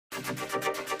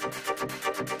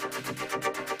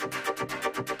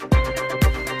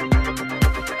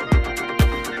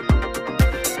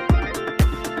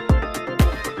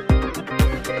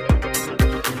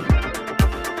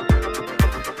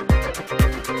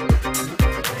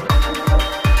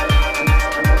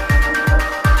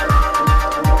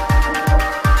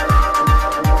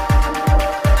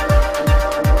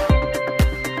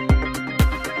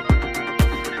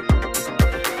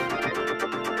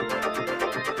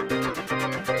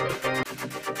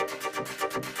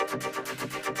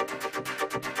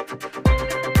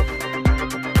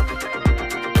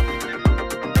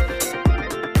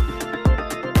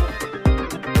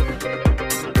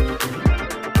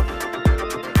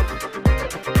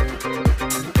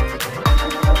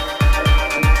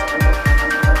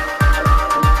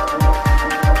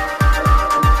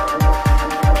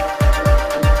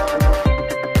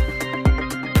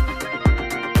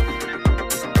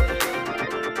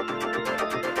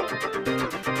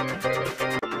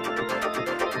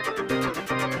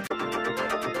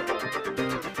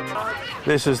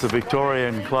This is the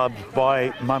Victorian Club's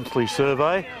bi-monthly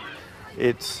survey.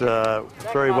 It's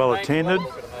very well attended.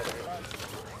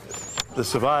 The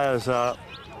surveyors are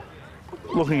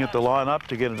looking at the lineup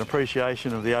to get an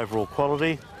appreciation of the overall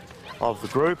quality of the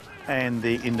group and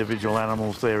the individual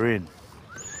animals therein.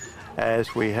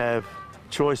 As we have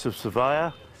choice of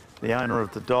surveyor, the owner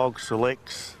of the dog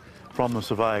selects from the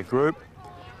surveyor group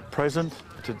present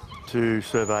to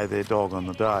survey their dog on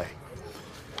the day.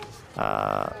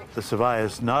 The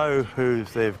surveyors know who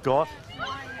they've got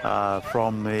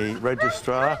from the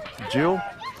registrar, Jill,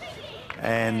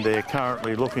 and they're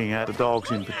currently looking at the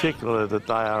dogs in particular that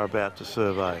they are about to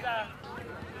survey.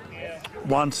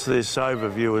 Once this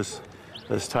overview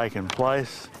has taken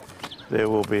place, there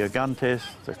will be a gun test,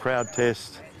 a crowd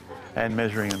test, and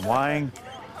measuring and weighing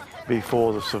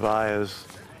before the surveyors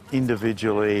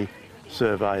individually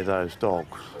survey those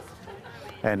dogs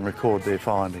and record their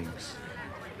findings.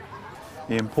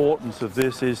 The importance of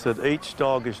this is that each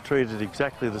dog is treated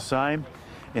exactly the same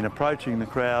in approaching the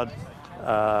crowd,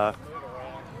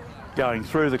 going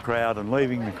through the crowd and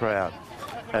leaving the crowd.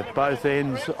 At both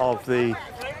ends of the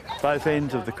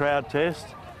crowd test,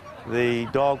 the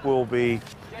dog will be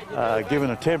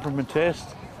given a temperament test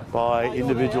by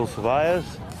individual surveyors.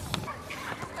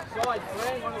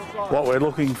 What we're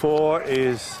looking for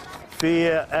is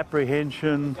fear,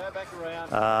 apprehension,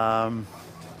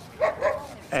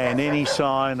 and any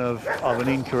sign of an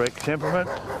incorrect temperament.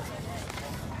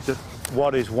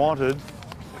 What is wanted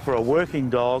for a working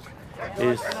dog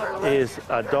is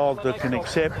a dog that can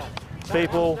accept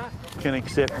people, can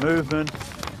accept movement,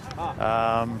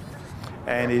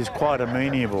 and is quite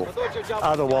amenable.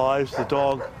 Otherwise, the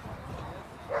dog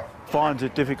finds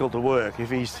it difficult to work.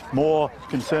 If he's more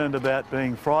concerned about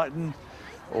being frightened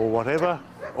or whatever,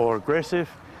 or aggressive,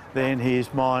 then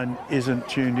his mind isn't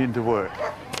tuned into work.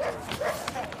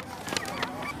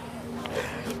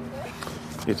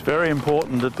 It's very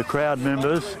important that the crowd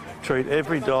members treat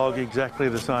every dog exactly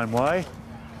the same way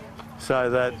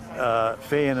so that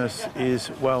fairness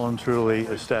is well and truly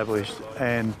established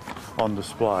and on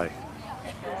display.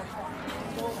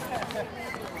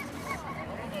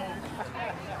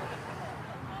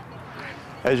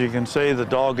 As you can see, the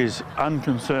dog is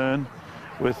unconcerned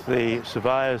with the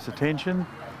surveyor's attention,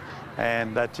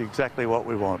 and that's exactly what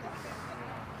we want.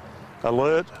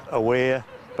 Alert, aware,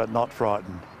 but not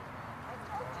frightened.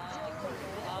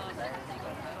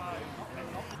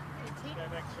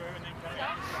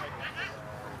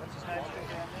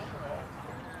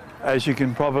 As you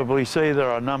can probably see, there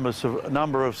are a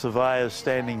number of surveyors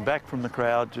standing back from the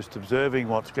crowd, just observing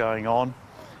what's going on,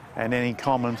 and any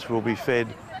comments will be fed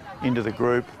into the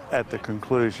group at the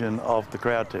conclusion of the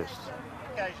crowd test.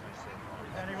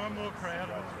 Only one more crowd.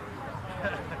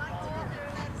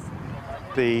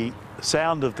 The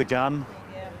sound of the gun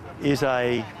is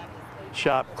a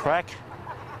sharp crack,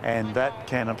 and that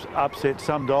can upset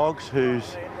some dogs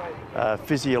whose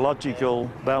physiological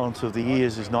balance of the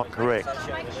ears is not correct.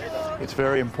 It's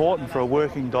very important for a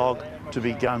working dog to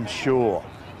be gun sure.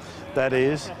 That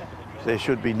is, there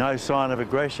should be no sign of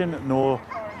aggression, nor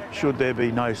should there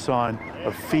be no sign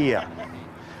of fear.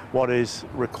 What is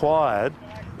required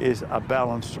is a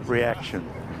balanced reaction.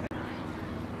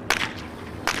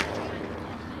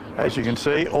 As you can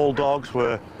see, all dogs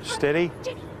were steady,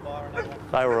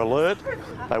 they were alert,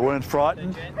 they weren't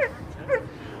frightened.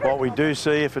 What we do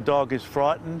see if a dog is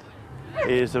frightened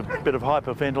is a bit of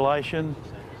hyperventilation,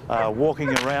 walking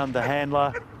around the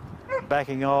handler,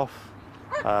 backing off,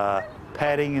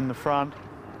 padding in the front,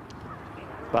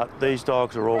 but these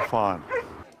dogs are all fine.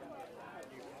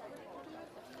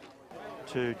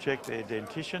 To check their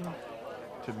dentition,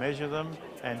 to measure them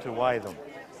and to weigh them.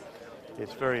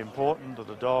 It's very important that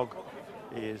the dog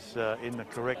is in the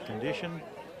correct condition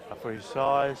for his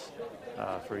size,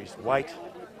 for his weight.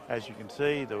 As you can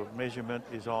see, the measurement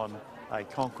is on a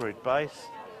concrete base.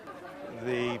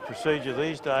 The procedure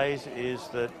these days is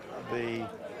that the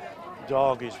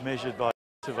dog is measured by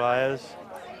surveyors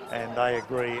and they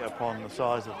agree upon the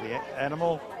size of the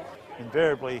animal.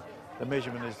 Invariably, the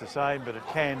measurement is the same, but it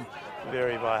can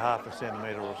vary by half a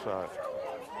centimetre or so.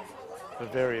 For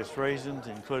various reasons,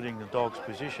 including the dog's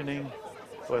positioning,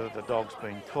 whether the dog's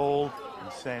been called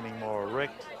and standing more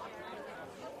erect.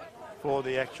 For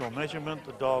the actual measurement,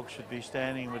 the dog should be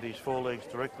standing with his forelegs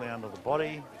directly under the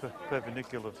body,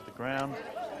 perpendicular to the ground,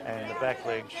 and the back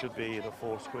legs should be at a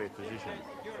 4 square position.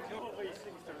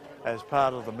 As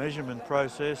part of the measurement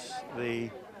process, the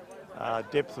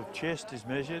depth of chest is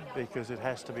measured because it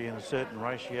has to be in a certain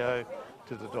ratio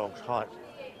to the dog's height.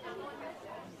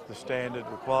 The standard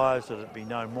requires that it be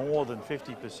no more than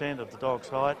 50% of the dog's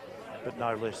height, but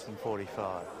no less than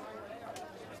 45.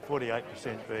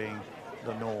 48% being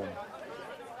the norm.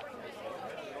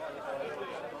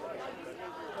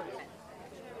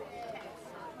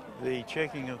 The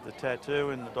checking of the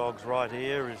tattoo in the dog's right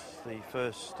ear is the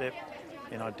first step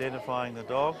in identifying the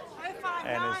dog,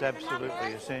 and is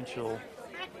absolutely essential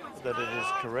that it is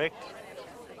correct,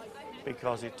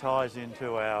 because it ties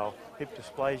into our hip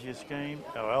dysplasia scheme,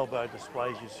 our elbow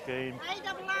dysplasia scheme,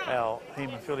 our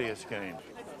haemophilia scheme.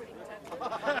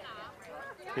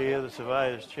 Here the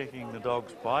surveyor is checking the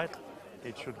dog's bite.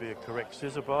 It should be a correct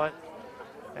scissor bite,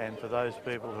 and for those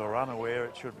people who are unaware,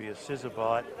 it should be a scissor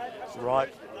bite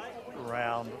right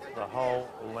around the whole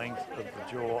length of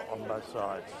the jaw on both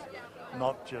sides,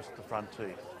 not just the front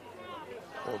teeth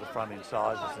or the front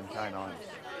incisors and canines.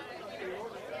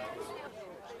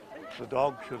 The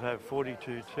dog should have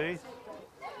 42 teeth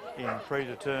in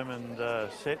predetermined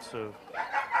sets of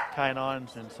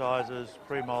canines, incisors,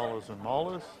 premolars and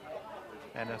molars,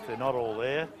 and if they're not all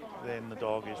there, then the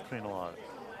dog is penalised.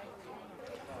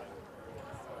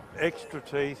 Extra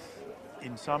teeth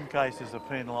in some cases are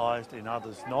penalised, in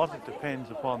others not. It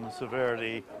depends upon the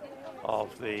severity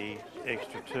of the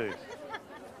extra tooth.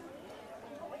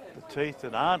 The teeth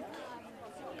that aren't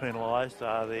penalised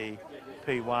are the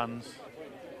P1s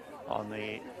on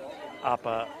the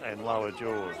upper and lower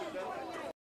jaws.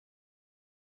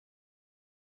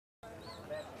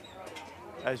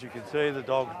 As you can see, the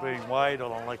dog's being weighed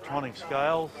on electronic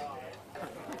scales.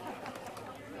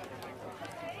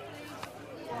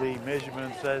 The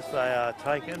measurements as they are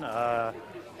taken are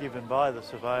given by the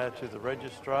surveyor to the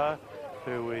registrar,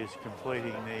 who is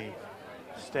completing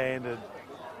the standard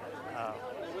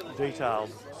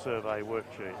detailed survey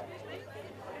worksheet.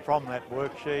 From that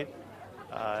worksheet,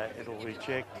 it'll be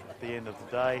checked at the end of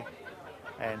the day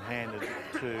and handed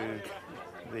to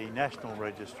the National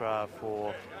Registrar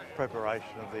for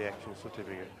preparation of the actual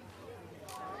certificate.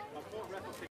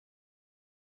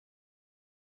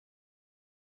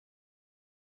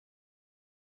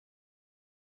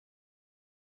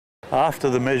 After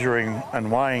the measuring and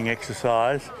weighing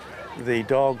exercise, the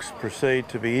dogs proceed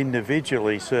to be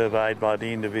individually surveyed by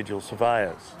the individual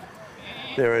surveyors.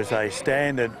 There is a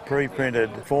standard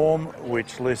pre-printed form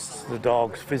which lists the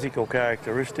dog's physical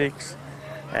characteristics,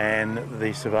 and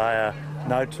the surveyor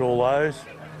notes all those,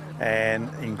 and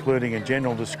including a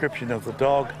general description of the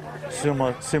dog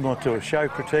similar to a show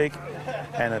critique,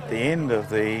 and at the end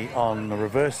of on the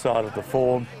reverse side of the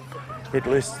form, it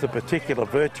lists the particular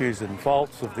virtues and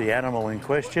faults of the animal in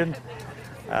question,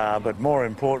 but more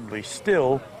importantly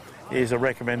still is a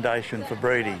recommendation for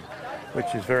breeding,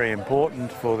 which is very important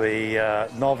for the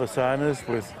novice owners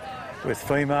with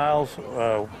females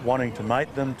wanting to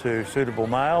mate them to suitable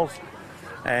males,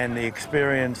 and the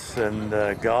experience and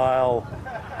guile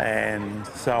and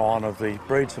so on of the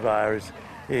breed surveyor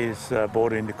is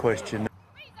brought into question.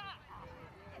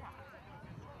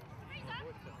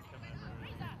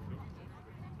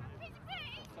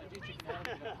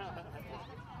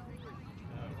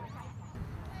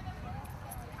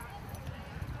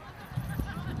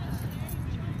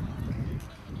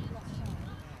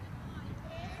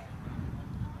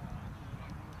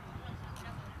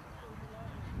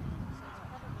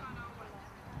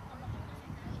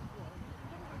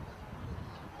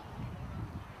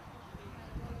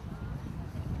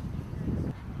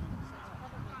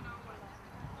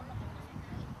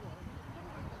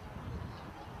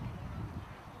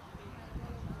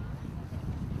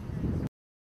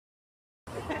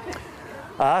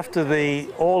 After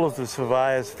all of the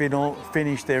surveyors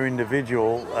finish their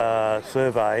individual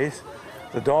surveys,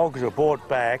 the dogs are brought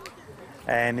back,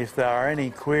 and if there are any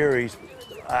queries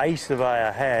a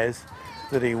surveyor has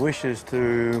that he wishes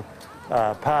to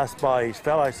pass by his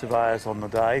fellow surveyors on the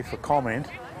day for comment,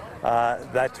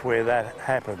 that's where that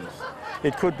happens.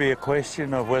 It could be a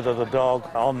question of whether the dog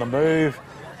on the move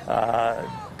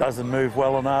doesn't move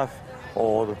well enough,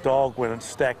 or the dog when it's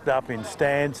stacked up in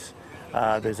stance,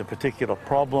 there's a particular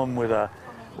problem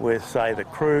with say the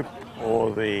croup or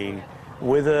the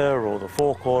wither or the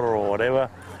forequarter or whatever.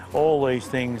 All these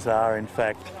things are in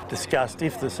fact discussed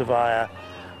if the surveyor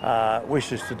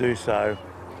wishes to do so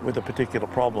with a particular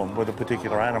problem, with a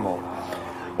particular animal.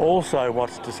 Also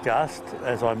what's discussed,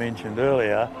 as I mentioned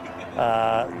earlier,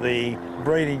 the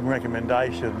breeding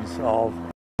recommendations of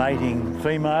mating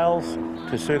females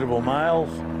to suitable males.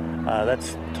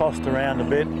 That's tossed around a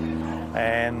bit,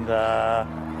 and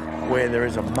where there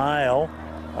is a male,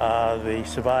 the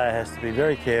surveyor has to be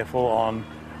very careful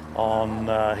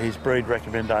on his breed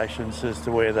recommendations as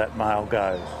to where that male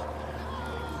goes.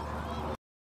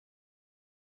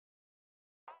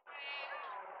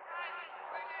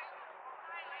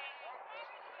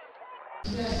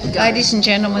 Ladies and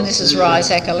gentlemen, this is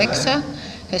Ryzak Alexa.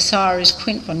 Her sire is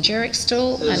Quint von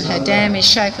Jerichstuhl and her dam is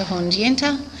Schäferhund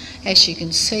Jenta. As you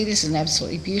can see, this is an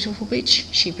absolutely beautiful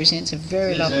bitch. She presents a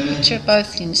very lovely picture,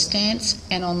 both in stance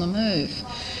and on the move.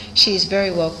 She is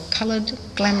very well coloured,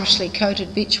 glamorously coated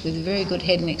bitch with very good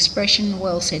head and expression,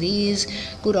 well set ears,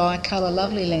 good eye colour,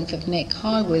 lovely length of neck,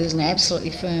 high withers and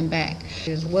absolutely firm back. She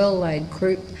has well laid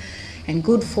croup and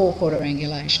good forequarter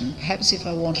angulation. Perhaps if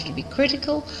I wanted to be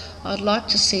critical, I'd like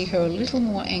to see her a little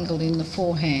more angled in the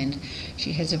forehand.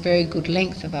 She has a very good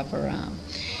length of upper arm.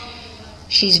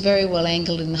 She's very well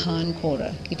angled in the hind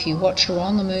quarter. If you watch her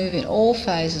on the move in all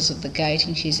phases of the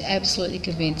gaiting, she's absolutely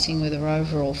convincing with her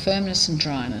overall firmness and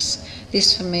dryness.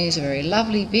 This for me is a very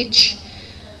lovely bitch.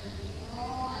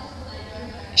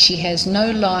 She has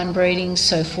no line breeding,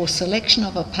 so for selection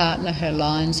of a partner, her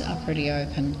lines are pretty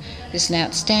open. This is an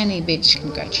outstanding bitch.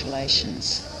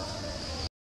 Congratulations.